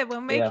good. We're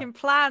yeah, making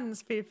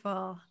plans,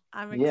 people.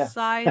 I'm yeah.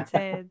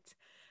 excited.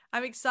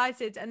 I'm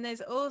excited. And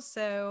there's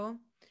also,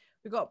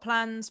 we've got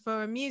plans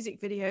for a music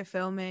video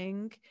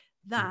filming Mhm.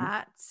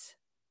 that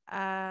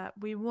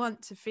we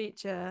want to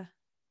feature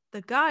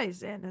the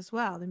guys in as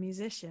well, the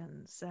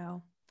musicians.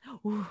 So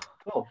ooh,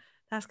 Cool.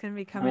 that's going to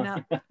be coming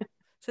up.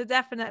 So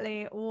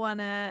definitely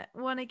wanna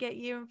get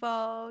you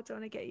involved. I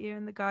want to get you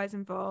and the guys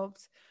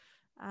involved.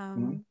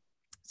 Mhm.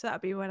 So that'll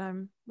be when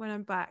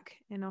I'm back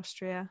in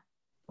Austria.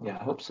 Yeah,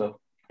 I hope so.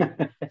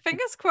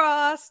 Fingers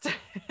crossed.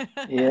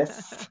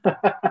 Yes.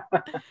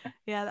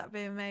 Yeah, that'd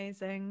be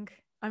amazing.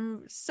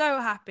 I'm so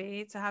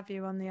happy to have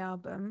you on the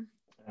album.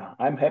 Yeah,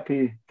 I'm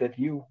happy that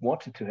you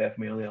wanted to have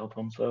me on the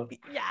album. So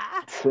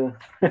Yeah. it's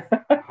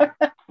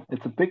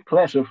it's a big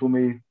pleasure for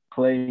me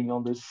playing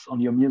on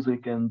your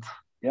music, and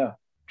yeah,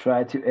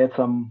 try to add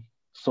some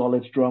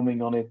solid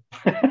drumming on it.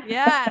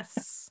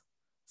 Yes.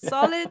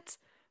 Solid,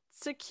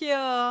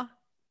 secure,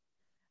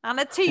 and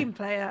a team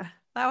player.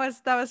 That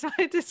was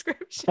my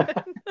description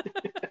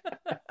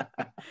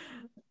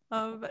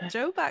of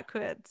Joe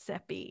Backwood,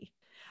 Seppi.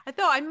 I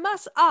thought I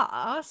must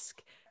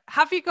ask,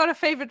 have you got a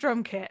favorite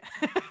drum kit?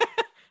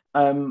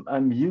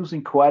 I'm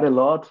using quite a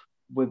lot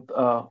with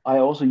I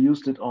also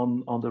used it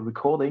on the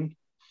recording.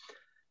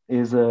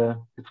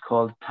 It's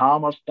called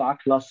Tama Star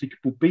Classic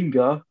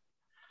Bubinga.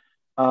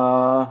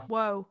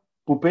 Whoa.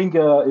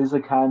 Bubinga is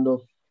a kind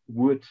of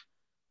wood,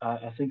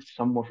 I think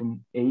somewhere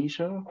from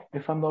Asia,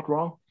 if I'm not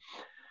wrong.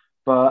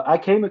 But I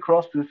came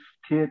across this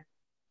kit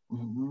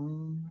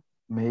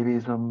maybe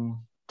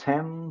some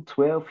 10,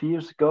 12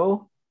 years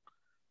ago.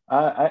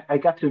 I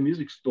got to a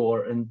music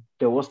store and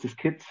there was this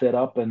kit set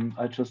up, and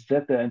I just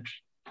sat there and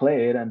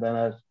played, and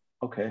then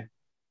okay,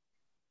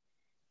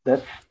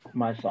 that's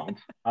my sound.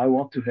 I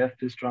want to have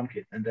this drum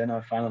kit. And then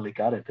I finally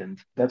got it. And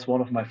that's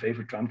one of my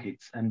favorite drum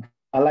kits. And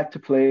I like to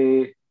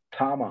play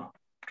Tama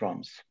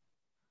drums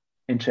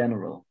in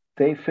general.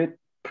 They fit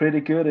pretty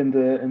good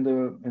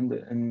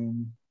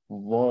in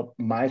what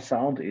my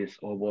sound is,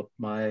 or what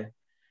my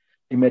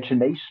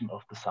imagination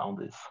of the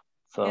sound is.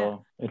 Yeah.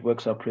 So it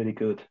works out pretty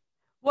good.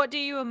 What do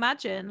you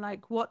imagine?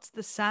 Like, what's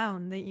the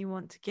sound that you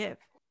want to give?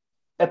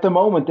 At the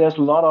moment, there's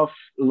a lot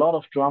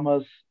of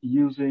drummers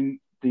using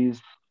these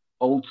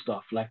old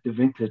stuff, like the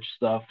vintage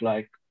stuff,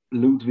 like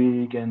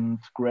Ludwig and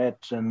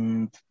Gret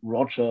and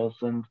Rogers,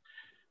 and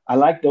I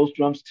like those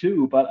drums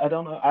too. But I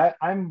don't know.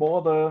 I'm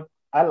more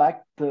I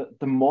like the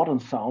modern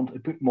sound a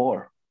bit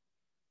more.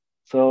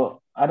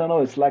 So I don't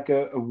know. It's like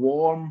a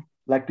warm,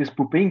 like this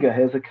Bubinga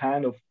has a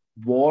kind of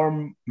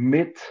warm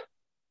mid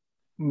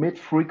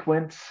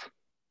frequency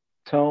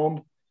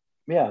tone.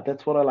 Yeah,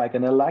 that's what I like.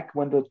 And I like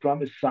when the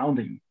drum is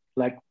sounding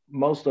like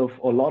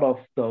a lot of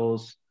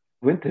those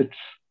vintage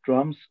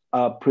drums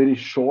are pretty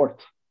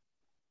short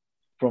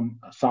from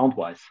sound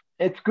wise.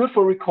 It's good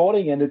for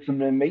recording and it's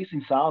an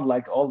amazing sound.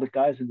 Like all the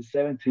guys in the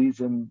 70s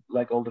and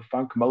like all the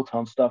funk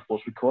Motown stuff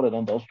was recorded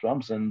on those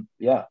drums. And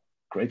yeah,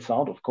 great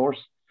sound, of course.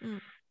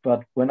 Mm.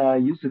 But when I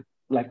use it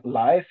like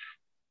live,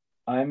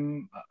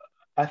 I'm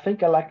I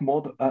think I like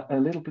more a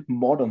little bit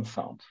modern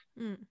sound.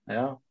 Mm.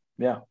 Yeah,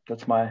 yeah,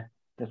 that's my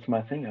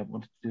thing. I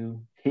wanted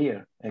to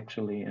hear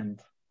actually, and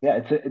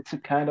yeah, it's a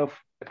kind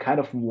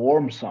of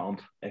warm sound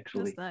That's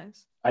actually.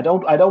 nice. I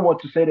don't want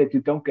to say that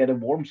you don't get a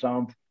warm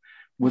sound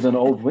with an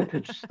old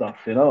vintage stuff,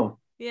 you know.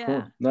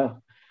 Yeah.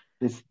 No,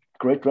 it's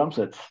great drum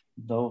sets,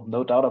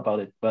 no doubt about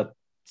it. But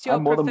It's your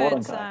I'm more the modern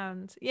preferred guy.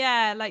 sound.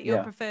 Yeah, like your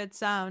Yeah, preferred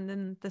sound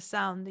and the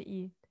sound that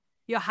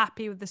you're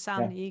happy with the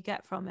sound yeah, that you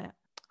get from it.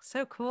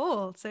 So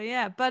cool. So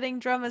yeah, budding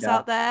drummers yeah,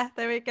 out there.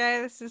 There we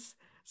go. This is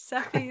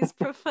Seppi's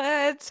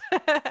preferred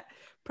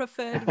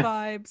preferred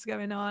vibes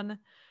going on.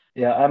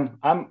 yeah.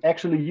 I'm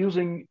actually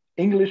using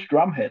English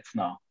drum heads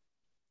now.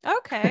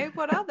 Okay,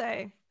 what are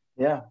they?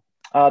 Yeah,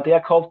 they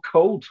are called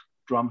code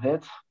drum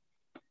heads.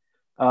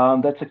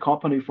 That's a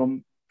company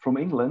from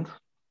England,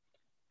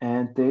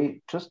 and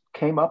they just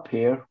came up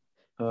here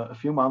a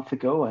few months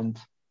ago, and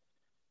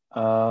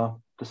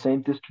the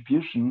same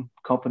distribution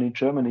company in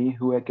Germany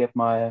where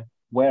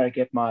I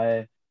get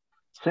my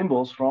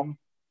cymbals from,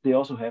 they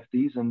also have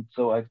these, and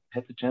so I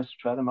had the chance to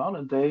try them out,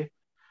 and they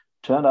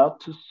turned out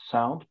to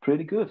sound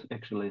pretty good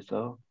actually.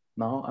 So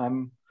now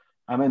I'm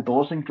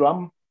endorsing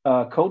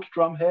coach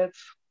drum heads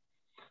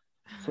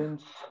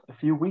since a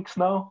few weeks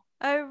now.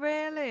 Oh,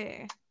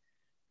 really?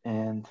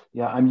 And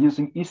yeah, I'm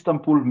using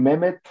Istanbul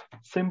Mehmet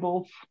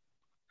cymbals.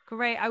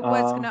 Great. I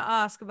was going to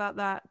ask about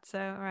that. So,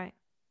 right.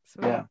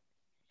 Sweet. Yeah.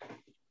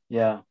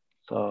 Yeah.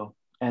 So,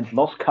 and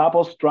Los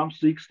Cabos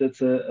drumsticks,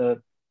 that's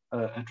a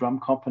drum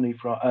company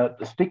from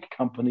a stick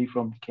company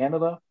from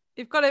Canada.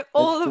 You've got it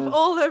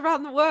all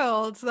around the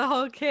world. The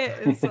whole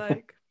kit is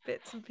like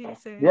bits and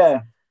pieces.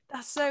 Yeah.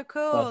 That's so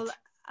cool. But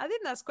I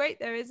think that's great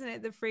though, isn't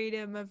it? The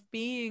freedom of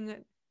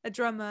being a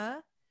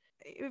drummer,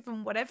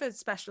 even whatever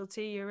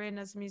specialty you're in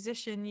as a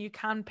musician, you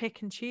can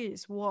pick and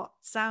choose what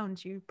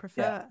sound you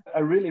prefer. Yeah, I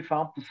really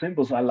found the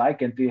cymbals I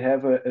like, and they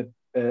have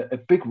a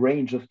big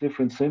range of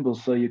different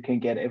cymbals, so you can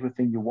get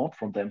everything you want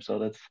from them.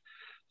 So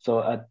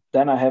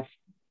then I have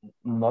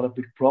not a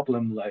big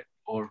problem,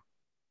 or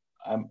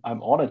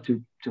I'm honored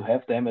to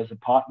have them as a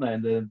partner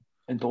and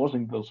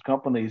endorsing those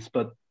companies.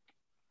 But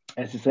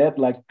as you said,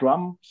 like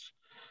drums,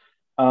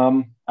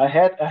 I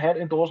had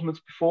endorsements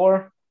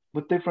before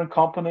with different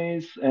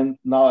companies, and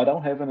now I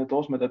don't have an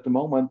endorsement at the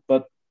moment,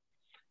 but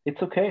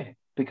it's okay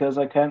because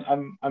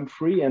I'm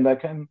free, and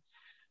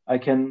I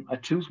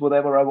choose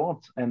whatever I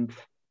want, and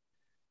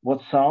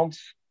what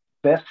sounds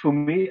best for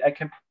me I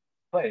can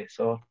play.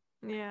 So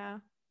yeah,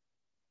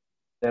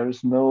 there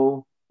is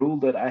no rule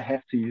that I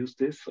have to use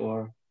this.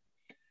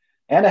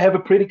 And I have a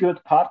pretty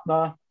good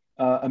partner,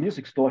 a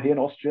music store here in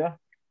Austria.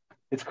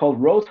 It's called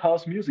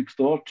Roadhouse Music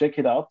Store. Check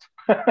it out.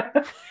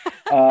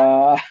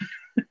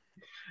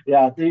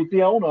 Yeah,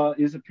 the owner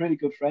is a pretty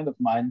good friend of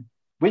mine.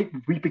 We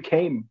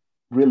became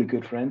really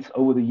good friends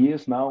over the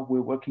years. Now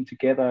we're working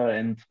together,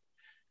 and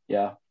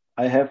yeah,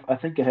 I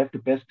think I have the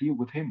best deal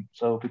with him.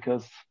 So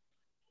because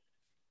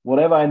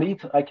whatever I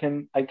need, I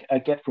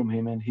get from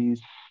him, and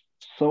he's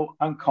so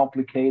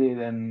uncomplicated,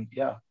 and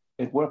yeah,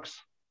 it works.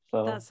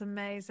 So that's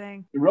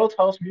amazing. the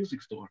Roadhouse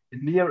Music Store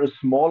near a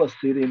smaller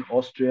city in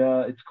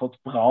Austria. It's called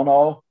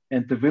Braunau,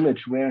 and the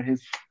village where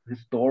his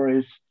store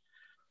is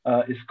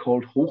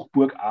called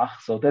Hochburg Ach.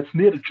 So that's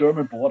near the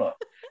German border.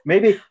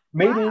 Maybe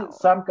Wow.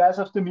 some guys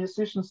of the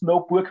musicians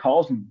know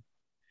Burghausen.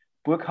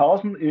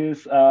 Burghausen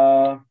is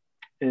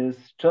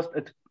just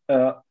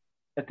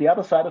at the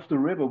other side of the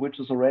river, which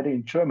is already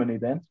in Germany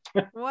then.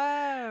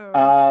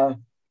 Wow.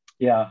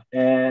 Yeah,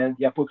 and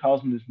yeah,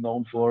 Burghausen is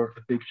known for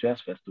a big jazz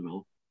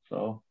festival.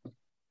 So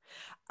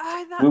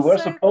we were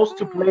so supposed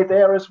cool. to play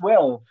there as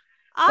well.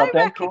 I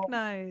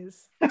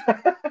recognize.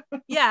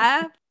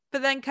 Yeah,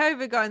 but then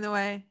COVID got in the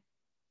way.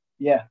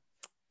 Yeah,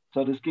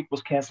 so this gig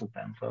was cancelled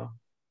then. So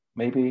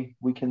maybe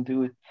we can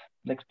do it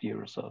next year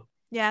or so.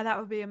 Yeah, that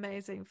would be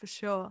amazing for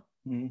sure.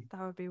 Mm.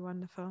 That would be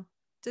wonderful.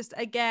 Just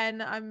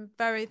again, I'm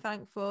very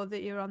thankful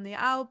that you're on the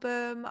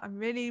album. I'm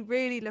really,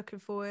 really looking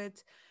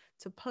forward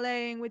to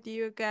playing with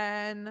you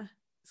again.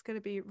 It's going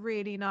to be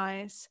really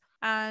nice.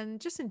 And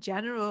just in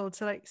general,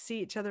 to like see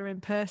each other in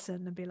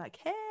person and be like,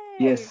 hey.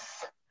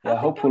 Yes. Yeah,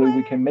 hopefully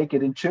we can make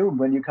it in June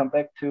when you come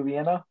back to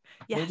Vienna.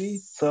 Yes. Maybe.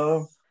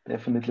 So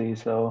definitely.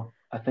 So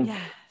I think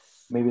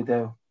maybe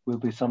there will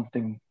be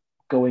something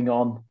going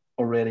on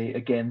already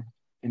again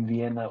in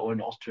Vienna or in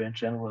Austria in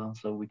general.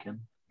 So we can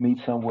meet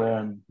somewhere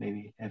and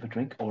maybe have a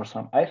drink or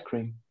some ice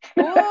cream.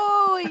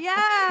 Oh,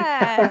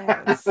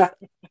 yes.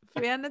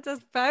 Vienna does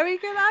very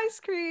good ice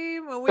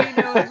cream, and we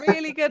know a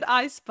really good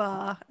ice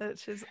bar,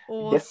 which is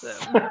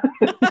awesome.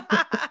 Yes,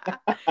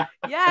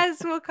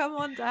 yes, we'll come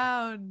on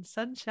down.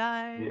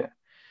 Sunshine.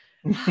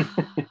 Yeah.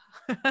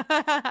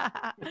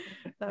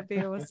 That'd be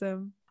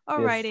awesome.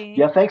 Alrighty. Yes.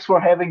 Yeah, thanks for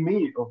having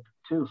me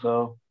too.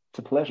 So it's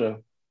a pleasure.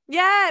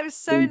 Yeah, it was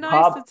so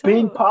nice to talk.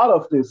 Being part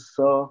of this.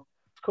 So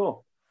it's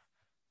cool.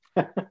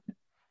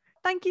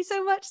 Thank you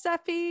so much,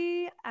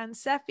 Seppi. And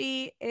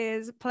Seppi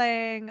is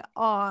playing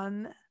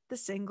on the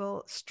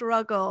single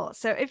Struggle.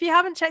 So if you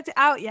haven't checked it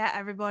out yet,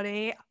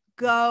 everybody,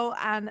 go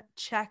and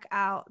check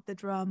out the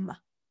drum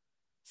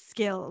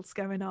skills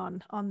going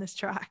on this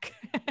track.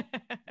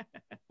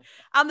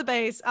 And the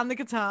bass and the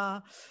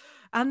guitar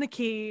and the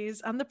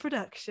keys and the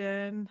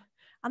production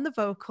and the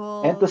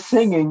vocals. And the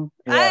singing.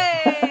 Yeah.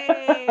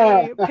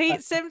 Hey!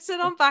 Pete Simpson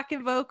on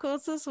backing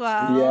vocals as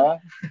well.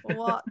 Yeah.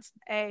 What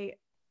a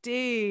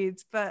dude.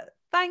 But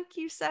thank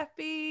you,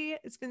 Seppi.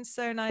 It's been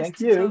so nice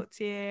to talk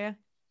to you.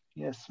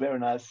 Yes, very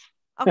nice.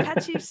 I'll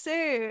catch you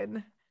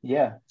soon.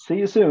 Yeah. See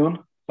you soon.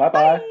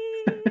 Bye-bye.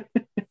 Bye.